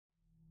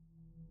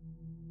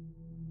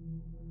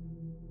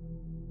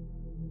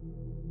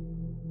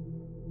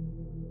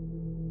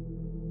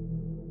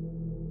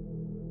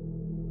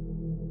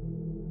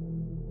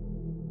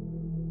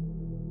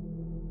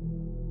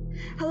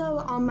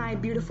my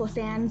beautiful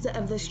fans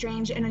of the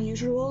strange and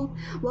unusual.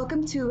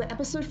 Welcome to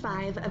episode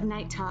 5 of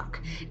Night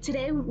Talk.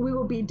 Today we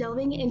will be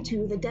delving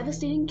into the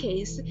devastating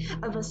case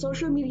of a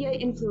social media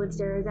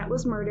influencer that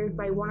was murdered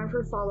by one of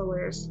her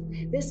followers.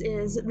 This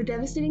is the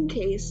devastating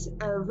case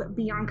of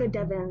Bianca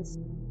Devins.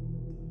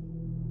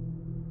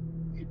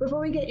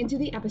 Before we get into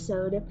the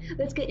episode,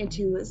 let's get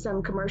into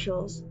some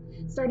commercials.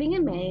 Starting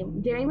in May,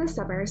 during the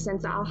summer,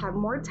 since I'll have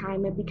more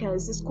time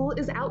because school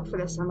is out for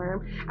the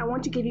summer, I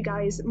want to give you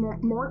guys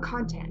more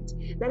content.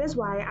 That is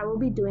why I will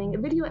be doing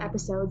video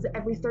episodes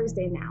every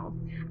Thursday now.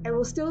 I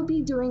will still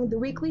be doing the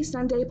weekly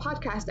Sunday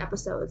podcast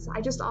episodes.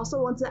 I just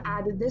also want to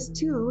add this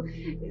to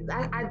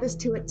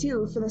it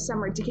too for the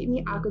summer to keep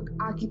me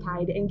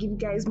occupied and give you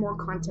guys more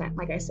content,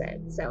 like I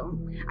said. So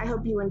I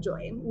hope you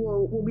enjoy.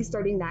 We'll be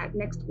starting that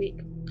next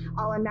week.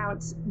 I'll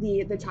announce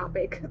the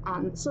topic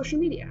on social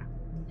media.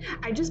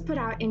 I just put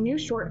out a new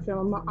short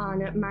film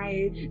on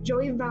my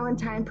Joey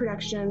Valentine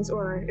Productions,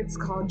 or it's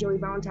called Joey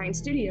Valentine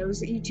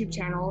Studios YouTube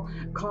channel,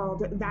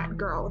 called That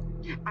Girl.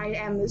 I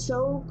am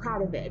so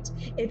proud of it.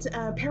 It's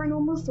a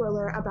paranormal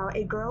thriller about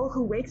a girl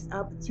who wakes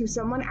up to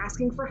someone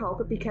asking for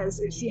help because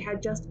she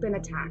had just been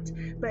attacked.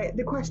 But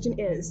the question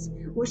is,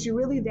 was she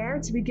really there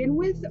to begin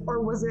with,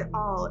 or was it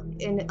all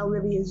in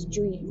Olivia's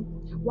dream?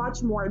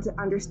 Watch more to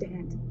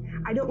understand.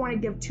 I don't want to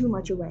give too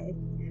much away.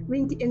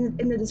 Link in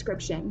the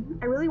description.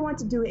 I really want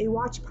to do a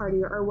watch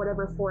party or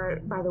whatever for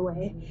it, by the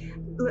way.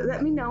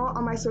 Let me know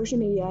on my social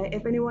media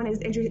if anyone is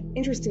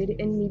interested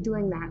in me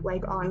doing that,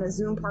 like on a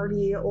Zoom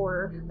party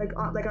or like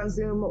on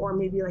Zoom, or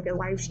maybe like a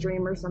live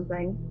stream or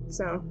something.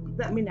 So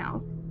let me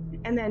know.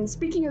 And then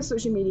speaking of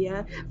social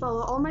media,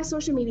 follow all my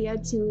social media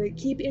to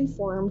keep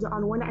informed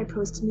on when I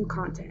post new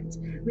content.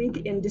 Link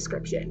in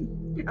description.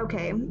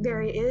 Okay, there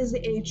are a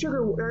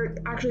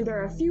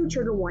few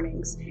trigger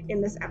warnings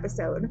in this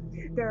episode.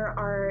 There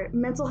are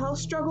mental health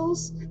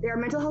struggles,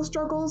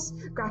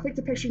 graphic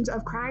depictions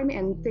of crime,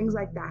 and things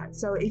like that.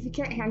 So if you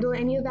can't handle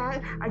any of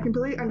that, I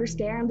completely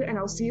understand, and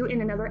I'll see you in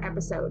another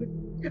episode.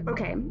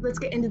 Okay, let's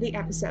get into the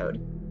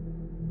episode.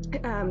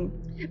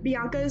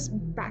 Bianca's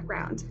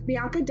background.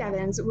 Bianca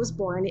Devins was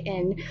born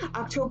in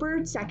October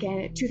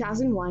 2nd,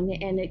 2001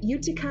 in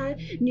Utica,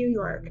 New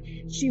York.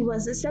 She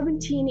was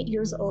 17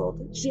 years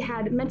old. She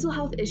had mental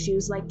health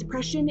issues like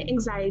depression,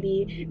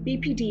 anxiety,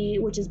 BPD,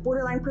 which is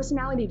borderline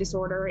personality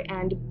disorder,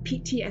 and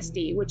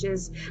PTSD, which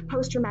is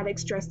post-traumatic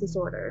stress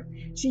disorder.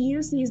 She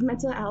used these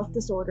mental health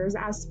disorders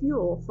as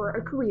fuel for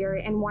a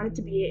career and wanted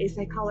to be a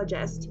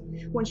psychologist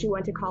when she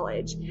went to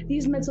college.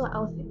 These mental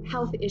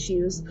health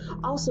issues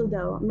also,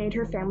 though, made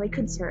her family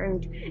concerned,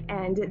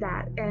 and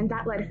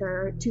that led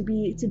her to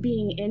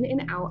being in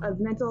and out of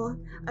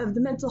the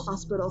mental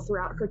hospital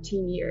throughout her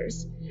teen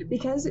years.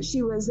 Because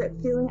she was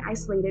feeling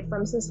isolated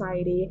from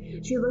society,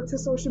 she looked to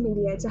social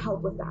media to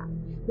help with that.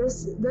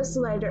 This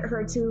led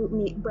her to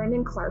meet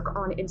Brandon Clark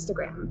on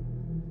Instagram.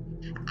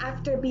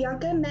 After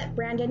Bianca met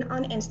Brandon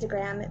on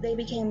Instagram, they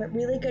became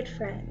really good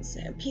friends.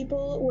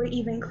 People were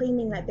even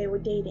claiming that they were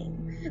dating.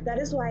 That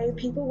is why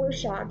people were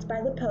shocked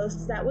by the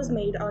post that was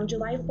made on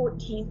July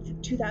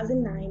 14th,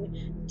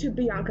 2009 to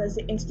Bianca's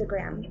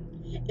Instagram.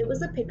 It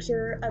was a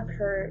picture of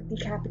her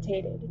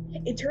decapitated.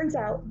 It turns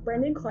out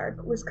Brandon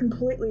Clark was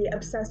completely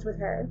obsessed with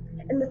her,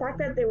 and the fact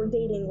that they were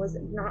dating was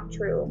not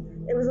true.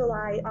 It was a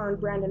lie on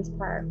Brandon's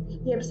part.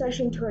 The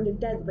obsession turned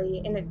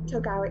deadly, and it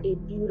took out a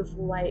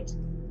beautiful light.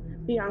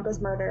 Bianca's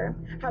murder.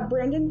 How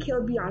Brandon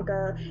killed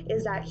Bianca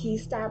is that he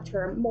stabbed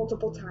her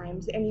multiple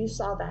times, and you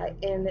saw that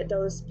in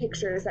those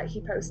pictures that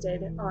he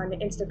posted on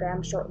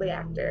Instagram shortly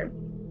after.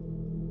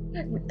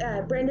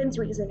 Brandon's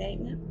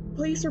reasoning.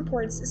 Police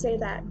reports say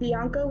that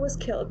Bianca was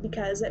killed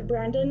because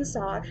Brandon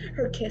saw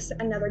her kiss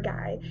another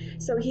guy,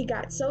 so he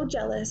got so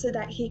jealous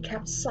that he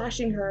kept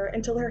slashing her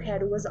until her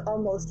head was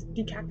almost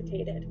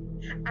decapitated.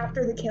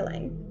 After the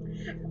killing,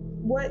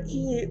 What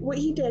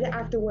he did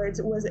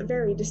afterwards was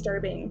very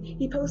disturbing.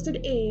 He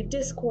posted a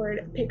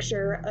Discord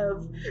picture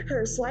of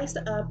her sliced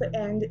up,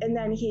 and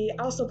then he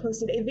also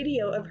posted a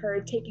video of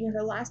her taking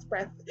her last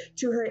breath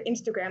to her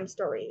Instagram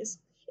stories.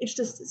 It's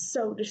just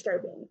so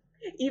disturbing.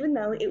 Even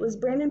though it was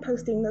Brandon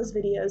posting those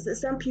videos,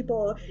 some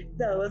people,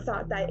 though,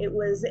 thought that it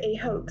was a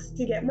hoax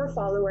to get more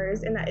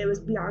followers and that it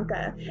was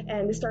Bianca,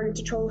 and started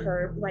to troll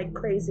her like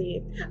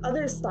crazy.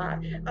 Others,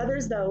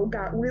 though,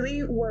 got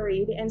really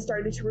worried and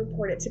started to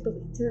report it to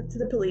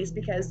the police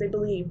because they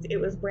believed it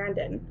was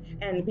Brandon,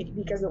 and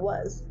because it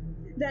was.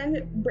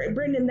 Then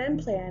Brandon then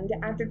planned,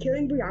 after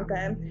killing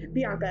Bianca,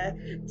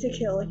 to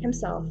kill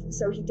himself,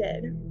 so he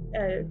did.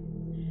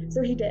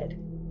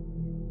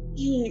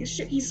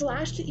 He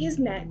slashed his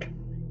neck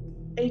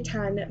a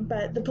ton,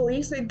 but the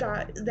police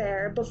got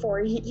there before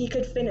he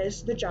could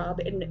finish the job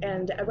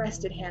and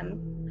arrested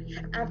him.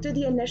 After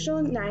the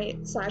initial night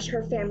 /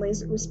 her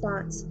family's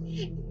response,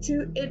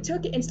 it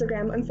took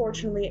Instagram,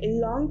 unfortunately, a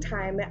long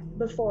time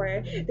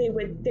before they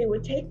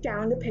would take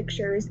down the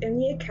pictures in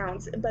the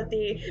accounts, but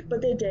they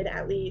did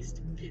at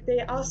least.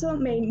 They also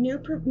made new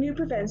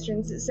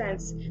preventions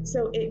since,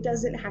 so it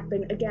doesn't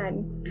happen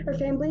again. Her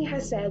family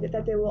has said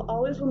that they will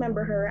always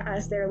remember her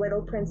as their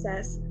little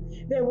princess.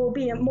 There will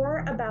be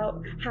more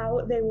about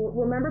how they will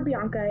remember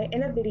Bianca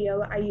in a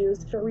video I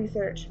used for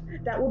research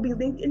that will be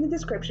linked in the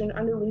description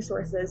under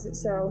resources,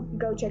 so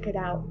go check it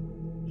out.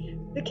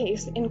 The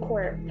case in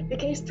court. The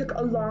case took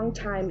a long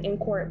time in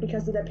court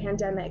because of the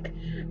pandemic.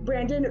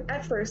 Brandon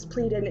at first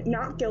pleaded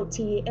not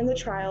guilty in the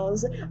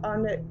trials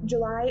on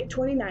July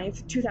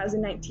 29th,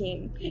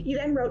 2019. He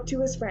then wrote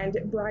to his friend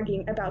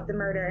bragging about the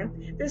murder.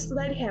 This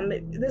led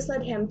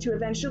him to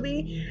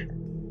eventually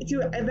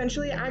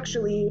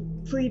actually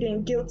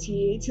pleading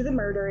guilty to the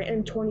murder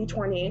in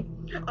 2020.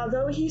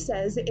 Although he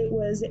says it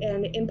was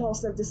an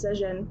impulsive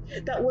decision.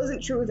 That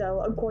wasn't true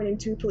though, according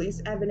to police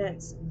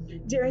evidence.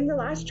 During the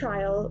last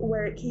trial,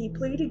 where he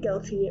pleaded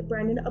guilty,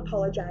 Brandon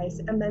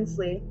apologized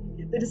immensely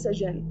the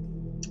decision.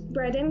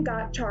 Brandon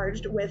got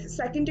charged with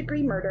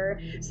second-degree murder,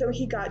 so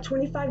he got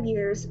 25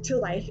 years to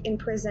life in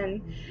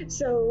prison.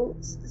 So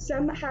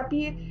some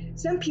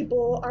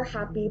people are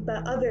happy,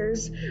 but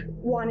others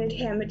wanted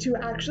him to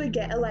actually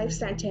get a life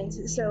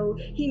sentence, so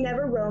he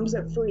never roams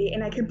free,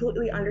 and I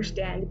completely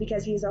understand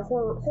because he's a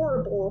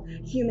horrible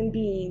human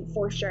being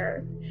for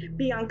sure.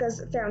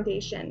 Bianca's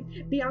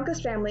foundation.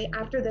 Bianca's family,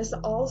 after this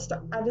all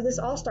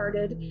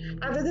started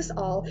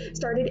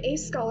a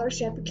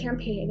scholarship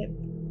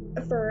campaign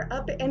for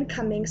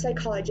up-and-coming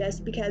psychologists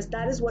because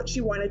that is what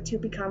she wanted to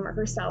become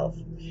herself.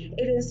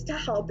 It is to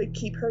help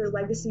keep her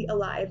legacy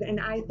alive, and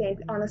I think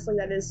honestly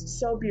that is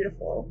so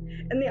beautiful.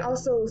 And they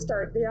also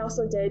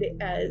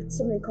did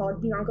something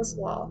called Bianca's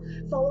Law.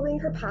 Following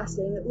her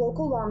passing,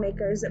 local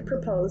lawmakers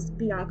proposed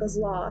Bianca's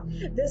Law.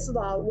 This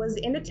law was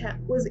in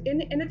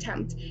an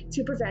attempt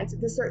to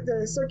prevent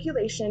the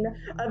circulation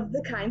of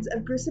the kinds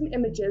of gruesome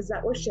images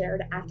that were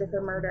shared after her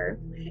murder.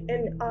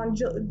 And on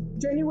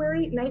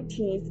January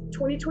 19th,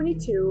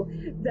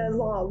 2022, the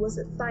law was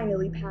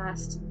finally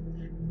passed.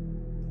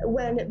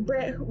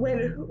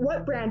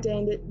 What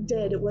Brandon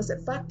did was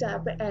fucked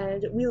up,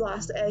 and we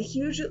lost a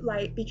huge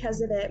light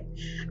because of it.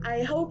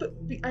 I hope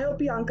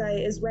Bianca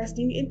is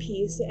resting in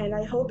peace, and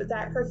I hope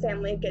that her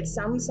family gets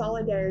some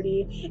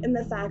solidarity in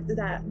the fact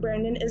that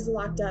Brandon is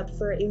locked up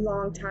for a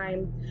long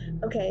time.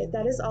 Okay,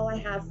 that is all I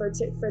have for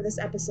this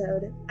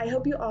episode. I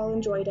hope you all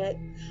enjoyed it.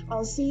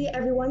 I'll see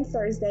everyone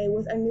Thursday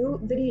with a new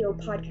video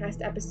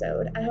podcast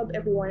episode. I hope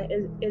everyone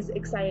is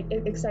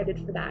excited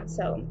for that,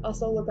 so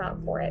also look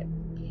out for it.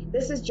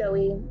 This is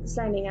Joey,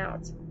 signing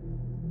out.